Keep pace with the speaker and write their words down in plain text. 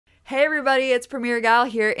Hey everybody, it's Premiere Gal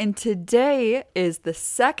here, and today is the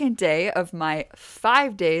second day of my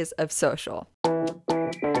 5 days of social.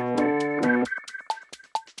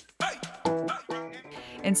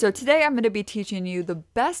 And so today I'm going to be teaching you the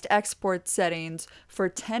best export settings for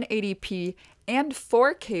 1080p and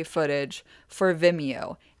 4K footage for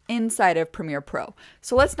Vimeo inside of Premiere Pro.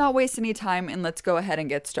 So let's not waste any time and let's go ahead and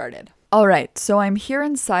get started. Alright, so I'm here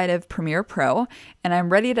inside of Premiere Pro and I'm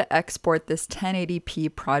ready to export this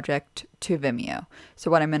 1080p project to Vimeo.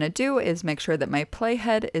 So what I'm going to do is make sure that my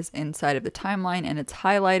playhead is inside of the timeline and it's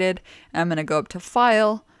highlighted. And I'm going to go up to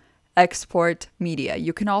File, Export Media.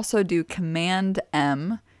 You can also do Command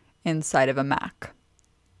M inside of a Mac.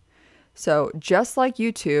 So just like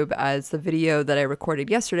YouTube, as the video that I recorded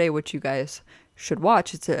yesterday, which you guys should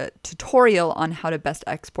watch, it's a tutorial on how to best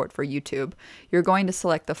export for YouTube. You're going to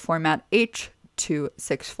select the format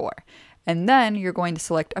H.264, and then you're going to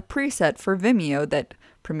select a preset for Vimeo that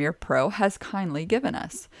Premiere Pro has kindly given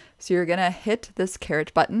us. So you're gonna hit this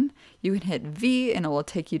caret button, you can hit V and it will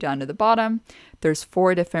take you down to the bottom. There's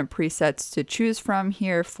 4 different presets to choose from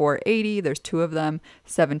here. 480, there's 2 of them,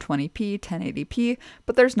 720p, 1080p,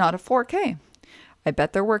 but there's not a 4K. I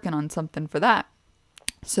bet they're working on something for that.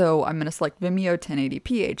 So I'm going to select Vimeo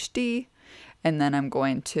 1080p HD, and then I'm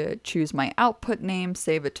going to choose my output name,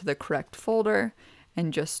 save it to the correct folder,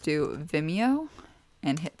 and just do Vimeo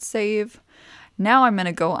and hit save. Now I'm going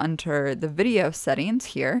to go under the video settings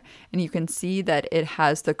here, and you can see that it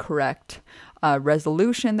has the correct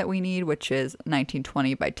resolution that we need, which is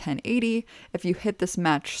 1920 by 1080. If you hit this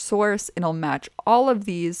match source, it'll match all of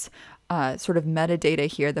these sort of metadata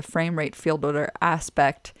here, the frame rate, field order,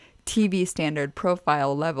 aspect, TV standard,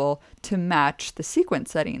 profile level to match the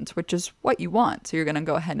sequence settings, which is what you want. So you're going to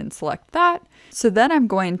go ahead and select that. So then I'm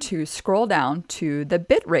going to scroll down to the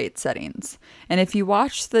bitrate settings. And if you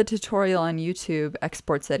watched the tutorial on YouTube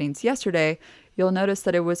export settings yesterday, you'll notice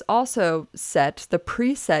that it was also set, the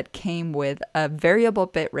preset came with a variable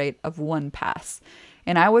bitrate of 1 pass.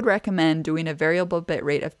 And I would recommend doing a variable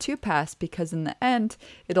bitrate of 2 pass because in the end,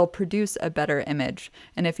 it'll produce a better image.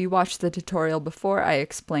 And if you watched the tutorial before, I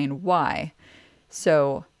explain why.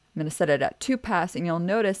 So I'm going to set it at 2 pass, and you'll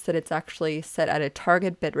notice that it's actually set at a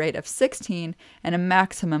target bitrate of 16 and a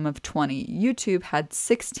maximum of 20. YouTube had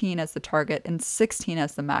 16 as the target and 16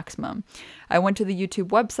 as the maximum. I went to the YouTube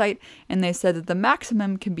website and they said that the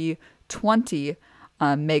maximum can be 20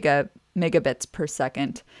 megabits per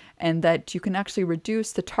second, and that you can actually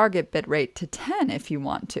reduce the target bitrate to 10 if you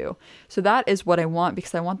want to. So that is what I want,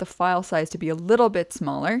 because I want the file size to be a little bit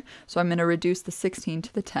smaller. So I'm going to reduce the 16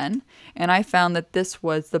 to the 10, and I found that this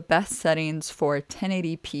was the best settings for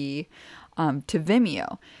 1080p to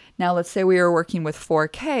Vimeo. Now let's say we are working with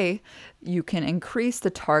 4K, you can increase the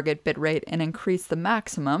target bitrate and increase the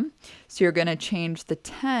maximum. So you're going to change the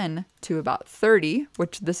 10 to about 30,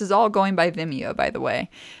 which this is all going by Vimeo, by the way,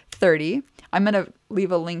 30. I'm going to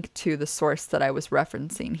leave a link to the source that I was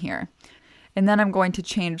referencing here. And then I'm going to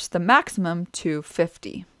change the maximum to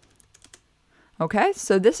 50. Okay,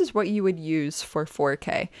 so this is what you would use for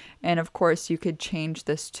 4K. And of course, you could change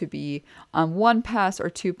this to be 1 pass or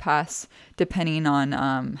 2 pass, depending on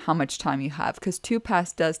how much time you have, because 2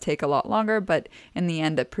 pass does take a lot longer, but in the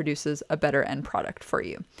end, it produces a better end product for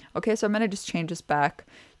you. Okay, so I'm going to just change this back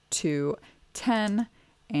to 10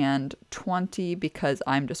 and 20 because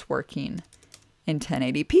I'm just working in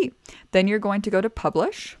 1080p. Then you're going to go to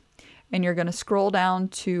Publish, and you're going to scroll down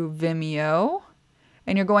to Vimeo,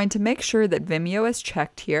 and you're going to make sure that Vimeo is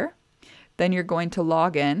checked here. Then you're going to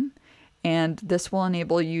log in, and this will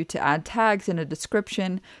enable you to add tags and a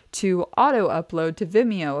description to auto-upload to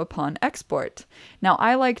Vimeo upon export. Now,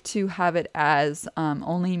 I like to have it as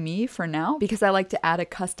only me for now because I like to add a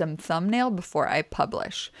custom thumbnail before I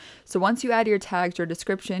publish. So once you add your tags or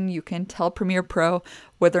description, you can tell Premiere Pro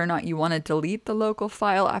whether or not you want to delete the local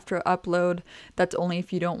file after upload. That's only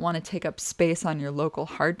if you don't want to take up space on your local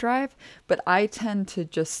hard drive, but I tend to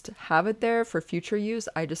just have it there for future use.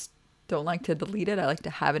 I just don't like to delete it. I like to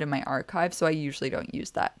have it in my archive, so I usually don't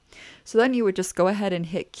use that. So then you would just go ahead and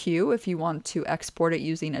hit Q if you want to export it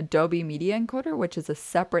using Adobe Media Encoder, which is a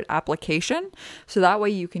separate application. So that way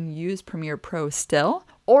you can use Premiere Pro still,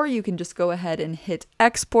 or you can just go ahead and hit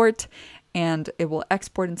export and it will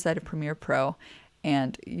export inside of Premiere Pro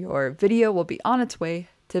and your video will be on its way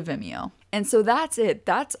to Vimeo. And so that's it.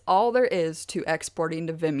 That's all there is to exporting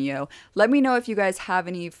to Vimeo. Let me know if you guys have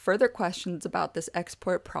any further questions about this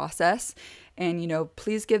export process. And,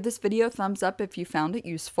 please give this video a thumbs up if you found it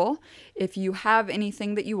useful. If you have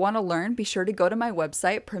anything that you want to learn, be sure to go to my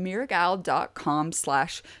website,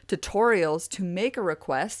 premiergal.com/tutorials, to make a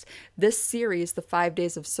request. This series, The 5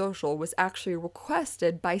 Days of Social, was actually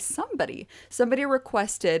requested by somebody. Somebody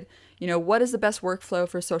requested, what is the best workflow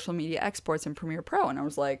for social media exports in Premiere Pro? And I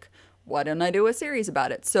was like, why don't I do a series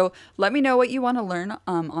about it? So let me know what you want to learn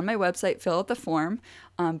on my website. Fill out the form.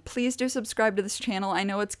 Please do subscribe to this channel. I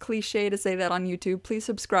know it's cliche to say that on YouTube. Please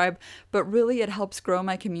subscribe, but really it helps grow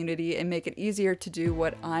my community and make it easier to do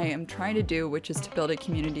what I am trying to do, which is to build a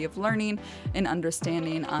community of learning and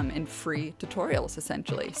understanding and free tutorials,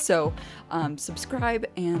 essentially. So subscribe,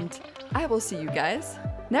 and I will see you guys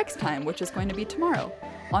next time, which is going to be tomorrow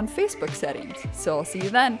on Facebook settings. So I'll see you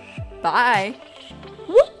then. Bye.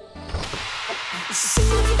 Woo!